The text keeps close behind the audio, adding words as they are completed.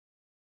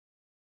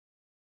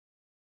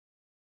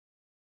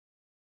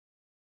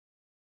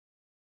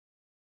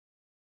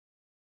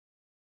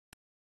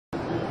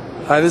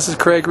Hi, this is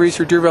Craig Reese,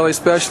 your Deer Valley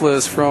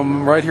Specialist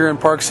from right here in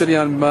Park City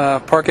on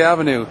Park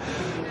Avenue.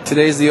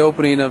 Today's the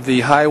opening of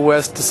the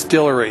West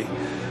Distillery.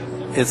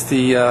 It's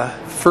the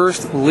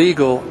first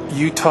legal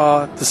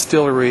Utah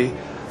distillery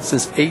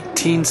since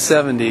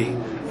 1870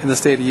 in the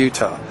state of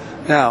Utah.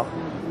 Now,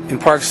 in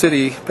Park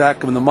City,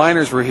 back when the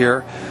miners were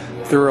here,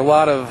 there were a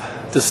lot of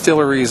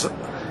distilleries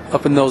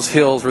up in those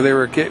hills where they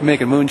were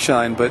making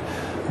moonshine, but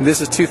this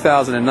is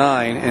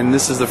 2009, and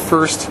this is the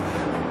first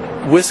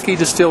whiskey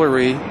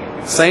distillery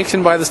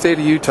sanctioned by the state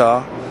of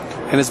Utah,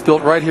 and it's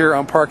built right here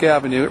on Park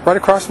Avenue, right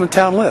across from the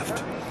town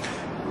lift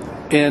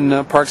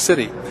in Park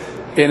City.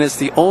 And it's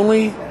the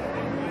only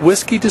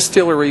whiskey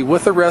distillery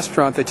with a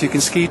restaurant that you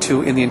can ski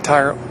to in the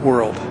entire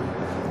world.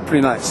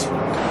 Pretty nice.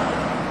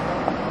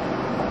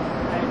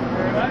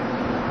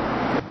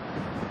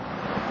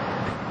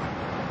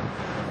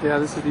 Yeah,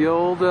 this is the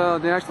old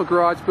National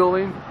Garage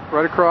building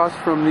right across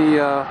from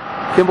the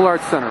Kimball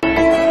Arts Center.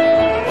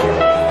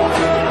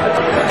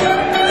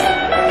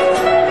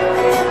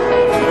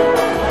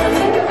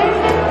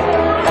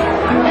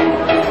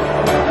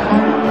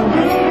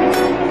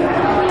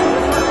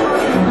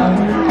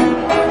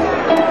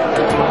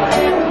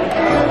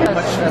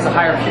 Has a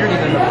higher purity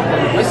than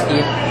the whiskey,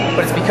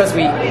 but it's because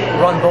we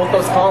run both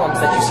those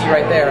columns that you see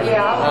right there. We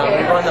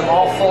run them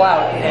all full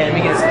out, and we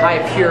get as high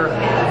a pure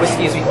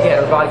whiskey as we can get,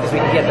 or vodka as we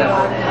can get them.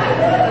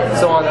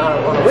 So on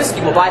the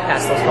whiskey, we'll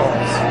bypass those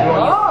columns.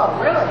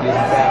 Really?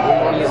 Yeah,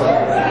 we won't use them.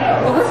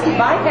 The whiskey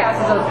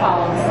bypasses those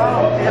columns.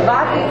 The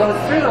vodka goes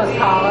through those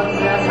columns,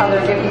 and that's how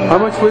they're getting. How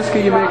much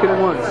whiskey are you making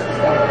at once?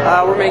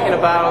 We're making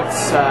about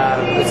it's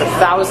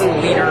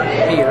 1,000-liter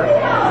beer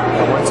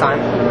at one time.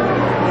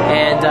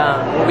 And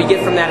what we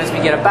get from that is we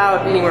get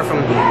about anywhere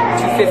from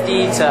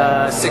 250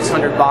 to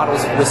 600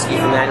 bottles of whiskey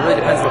from that. It really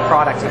depends on the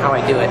product and how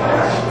I do it.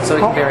 So it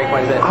can vary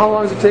quite a bit. How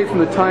long does it take from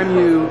the time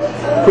you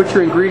put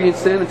your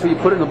ingredients in until you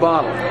put it in the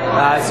bottle?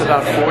 It's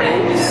about 4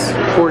 days.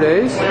 4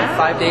 days?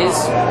 5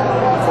 days.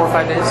 4 or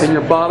 5 days. And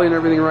you're bottling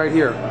everything right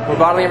here? We're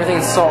bottling everything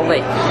in Salt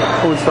Lake.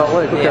 Oh, in Salt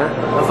Lake, okay.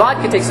 Yeah. The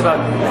vodka takes about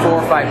 4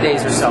 or 5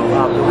 days or so.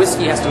 The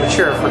whiskey has to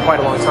mature for quite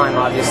a long time,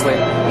 obviously.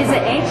 Is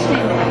it aged in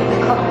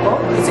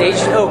oak? It's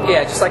aged in oak,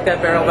 yeah, just like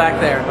that barrel back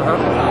there.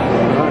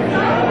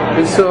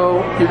 And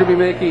so you're going to be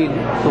making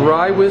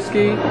rye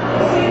whiskey,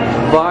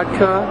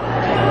 vodka,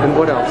 and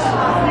what else?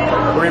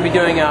 We're going to be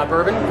doing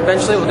bourbon.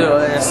 Eventually we'll do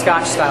a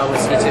Scotch-style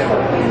whiskey too.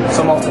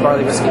 So malted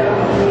barley whiskey.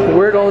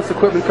 Where did all this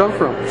equipment come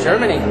from?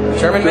 Germany.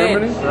 German made.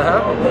 Germany?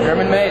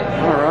 German made.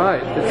 All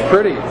right. It's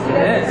pretty.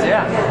 It is,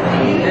 yeah.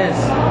 It is.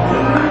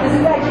 This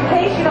is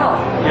educational.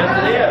 Yes,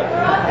 it is.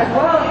 As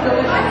well as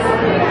delicious.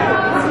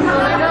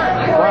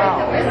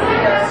 Wow.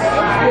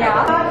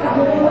 Yeah.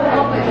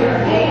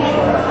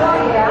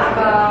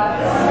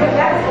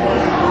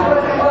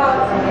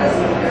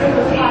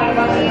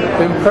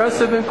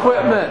 Impressive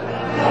equipment. What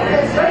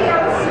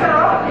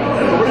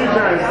are you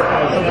guys?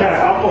 Some kind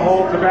of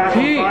alcohol, tobacco,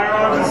 Pete.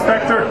 firearms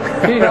inspector?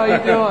 Pete, how you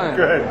doing?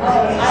 Good.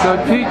 So,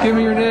 Pete, give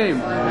me your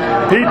name.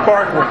 Pete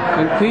Barkley.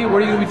 And Pete,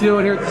 what are you going to be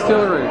doing here at the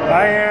distillery?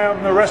 I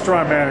am the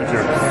restaurant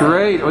manager.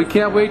 Great. We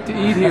can't wait to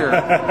eat here.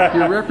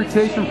 Your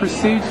reputation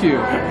precedes you.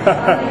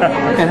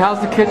 And how's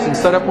the kitchen?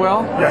 Set up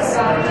well? Yes.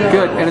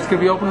 Good. And it's going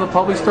to be open to the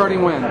public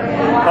starting when?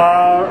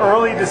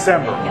 Early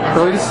December.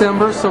 Early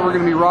December, so we're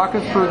going to be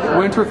rocking for the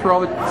winter for all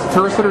the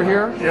tourists that are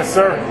here. Yes,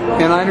 sir.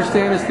 And I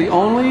understand it's the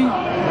only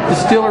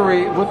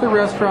distillery with a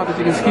restaurant that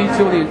you can ski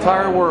to in the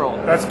entire world.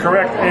 That's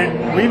correct.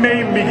 And we may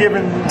even be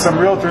giving some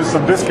realtors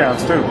some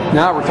discounts, too.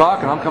 Now we're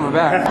talking. I'm coming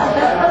back.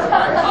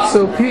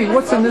 So, Pete,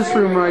 what's in this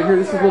room right here?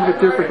 This is a little bit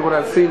different than what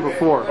I've seen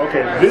before.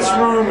 Okay, this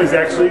room is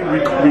actually,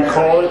 we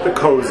call it the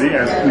cozy.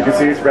 As you can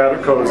see, it's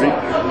rather cozy.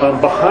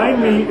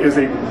 Behind me is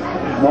a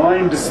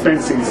wine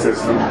dispensing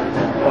system.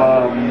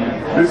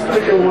 This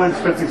particular wine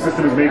dispensing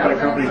system is made by a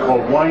company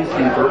called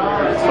Winekeeper.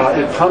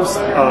 It pumps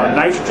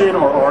nitrogen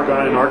or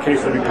argon. In our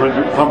case, we'll be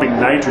pumping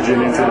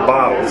nitrogen into the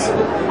bottles.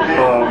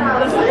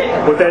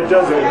 What that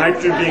does,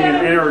 nitrogen being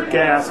an inert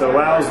gas,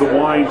 allows the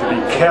wine to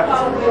be kept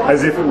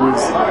as if it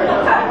was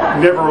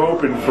never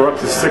opened for up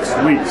to 6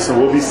 weeks. So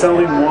we'll be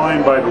selling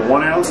wine by the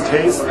 1 ounce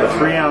case, the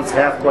 3 ounce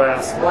half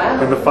glass,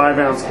 and the 5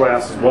 ounce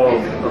glass, as well,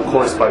 of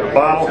course, by the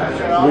bottle.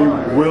 We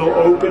will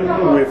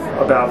open with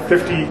about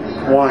 50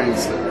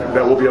 wines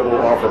that we'll be able to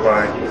offer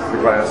by the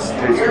glass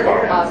taster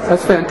bottle.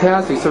 That's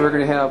fantastic. So we're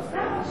going to have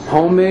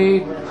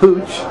homemade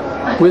hooch,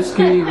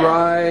 whiskey,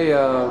 rye,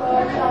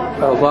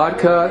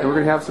 vodka, and we're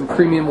going to have some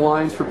premium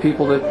wines for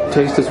people to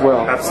taste as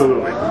well.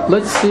 Absolutely.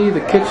 Let's see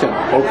the kitchen.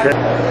 Okay.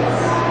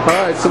 All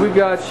right, so we've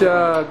got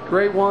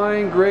great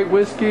wine, great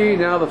whiskey.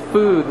 Now the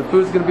food. The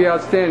food's going to be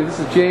outstanding. This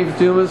is James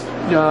Dumas.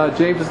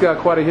 James has got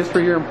quite a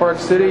history here in Park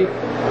City.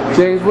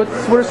 James, what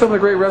are some of the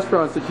great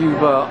restaurants that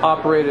you've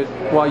operated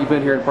while you've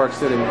been here in Park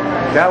City?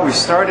 Yeah, we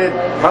started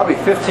probably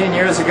 15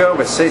 years ago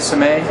with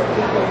Sesame,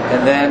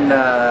 and then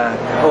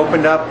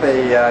opened up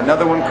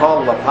another one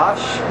called La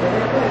Pache,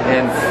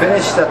 and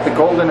finished at the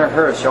Golden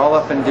Hirsch, all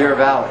up in Deer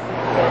Valley.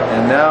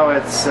 And now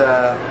it's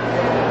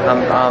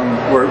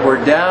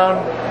We're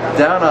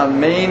down on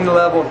main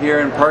level here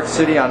in Park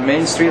City on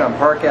Main Street on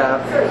Park Ave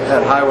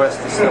at High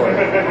West Distillery.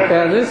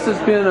 And this has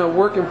been a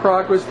work in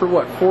progress for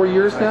what, 4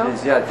 years now?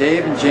 Yeah,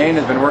 Dave and Jane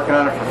have been working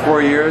on it for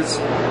 4 years.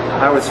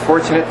 I was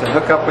fortunate to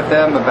hook up with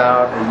them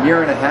about a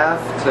year and a half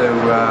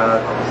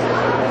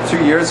to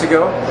 2 years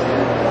ago,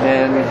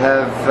 and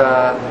have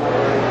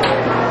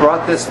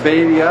brought this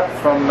baby up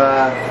from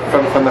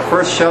the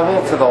first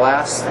shovel to the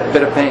last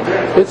bit of paint.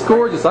 It's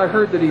gorgeous. I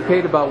heard that he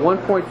paid about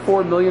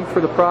 $1.4 million for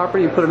the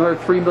property and put another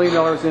 $3 million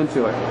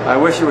into it. I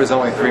wish it was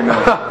only $3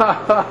 million.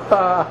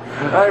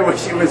 I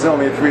wish it was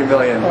only $3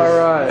 million. All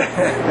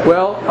right.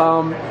 Well,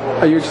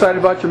 are you excited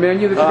about your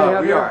menu that you're going to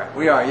have here?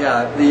 We are.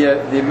 Yeah.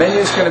 The menu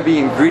is going to be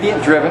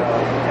ingredient driven.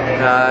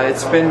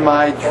 It's been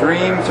my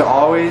dream to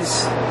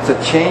always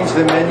change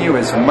the menu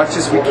as much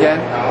as we can.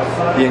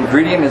 The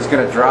ingredient is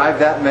going to drive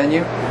that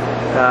menu.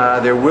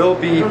 There will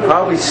be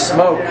probably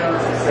smoke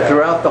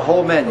throughout the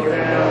whole menu.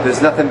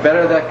 There's nothing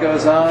better that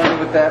goes on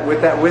with that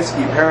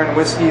whiskey, Perrin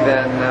whiskey,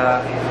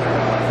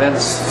 than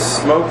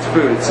smoked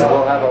food. So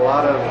we'll have a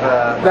lot of.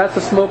 That's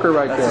a smoker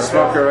right there. That's a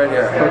smoker right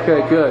here.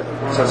 Okay, good.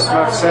 So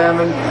smoked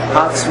salmon,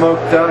 hot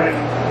smoked duck,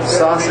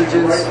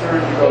 sausages.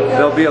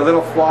 There'll be a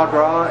little foie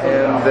gras,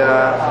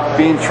 and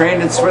being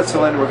trained in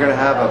Switzerland, we're going to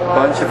have a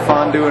bunch of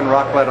fondue and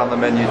raclette on the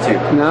menu too.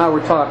 Now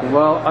we're talking.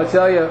 Well, I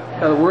tell you,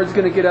 the word's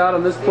going to get out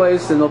on this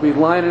place, and they'll be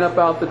lining up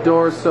out the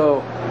door.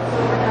 So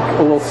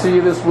we'll see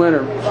you this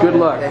winter. Good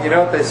luck. And you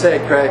know what they say,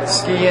 Craig?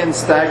 Ski in,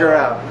 stagger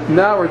out.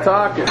 Now we're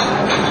talking.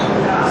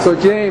 So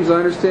James, I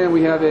understand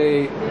we have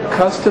a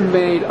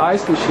custom-made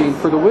ice machine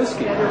for the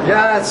whiskey.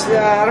 Yeah,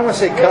 I don't want to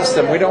say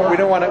custom. We don't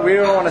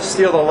want to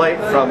steal the light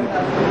from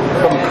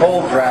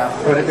Cold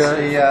Draft, but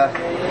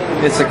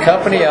it's a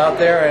company out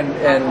there,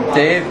 and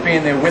Dave,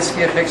 being the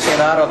whiskey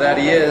aficionado that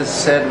he is,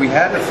 said we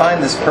had to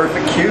find this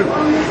perfect cube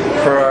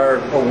for our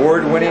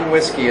award-winning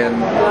whiskey, and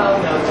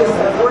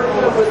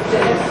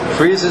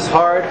freezes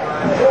hard,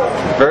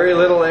 very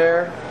little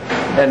air,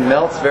 and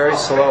melts very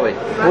slowly.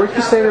 Weren't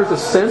you saying there's a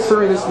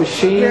sensor in this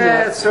machine?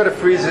 Yeah, it sort of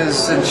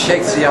freezes and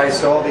shakes the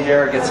ice so all the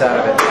air gets out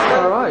of it.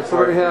 All right, so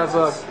we're going to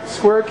have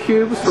square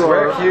cubes for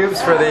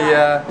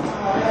the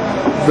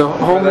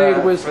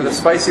homemade whiskey. For the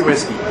spicy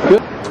whiskey.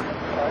 Good.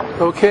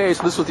 Okay,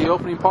 so this was the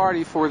opening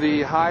party for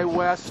the High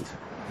West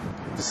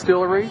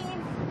Distillery,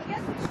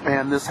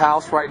 and this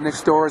house right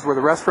next door is where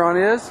the restaurant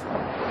is.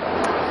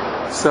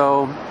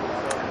 So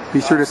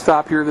be sure to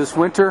stop here this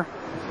winter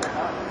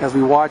as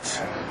we watch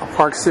a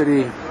Park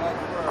City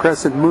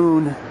crescent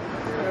moon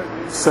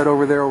set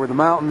over there over the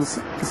mountains.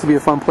 This will be a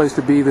fun place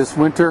to be this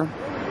winter.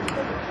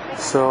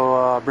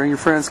 So bring your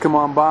friends, come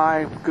on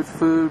by. Good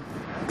food,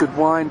 good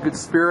wine, good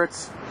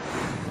spirits.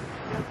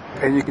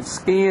 And you can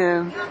ski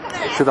in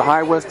to the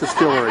High West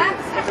Distillery.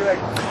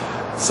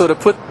 So to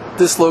put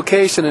this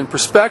location in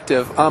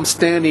perspective, I'm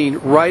standing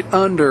right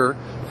under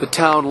the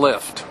town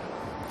lift.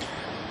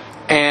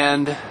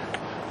 And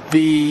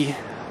the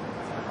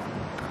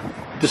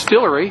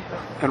distillery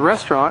and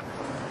restaurant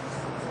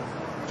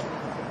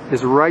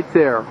is right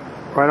there,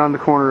 right on the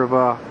corner of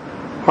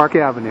Park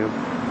Avenue.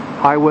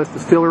 High West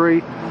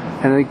Distillery.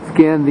 And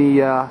again,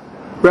 the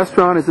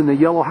restaurant is in the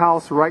yellow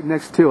house right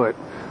next to it.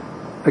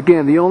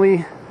 Again, the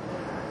only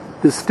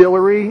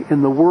distillery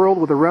in the world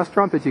with a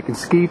restaurant that you can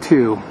ski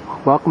to.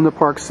 Welcome to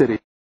Park City.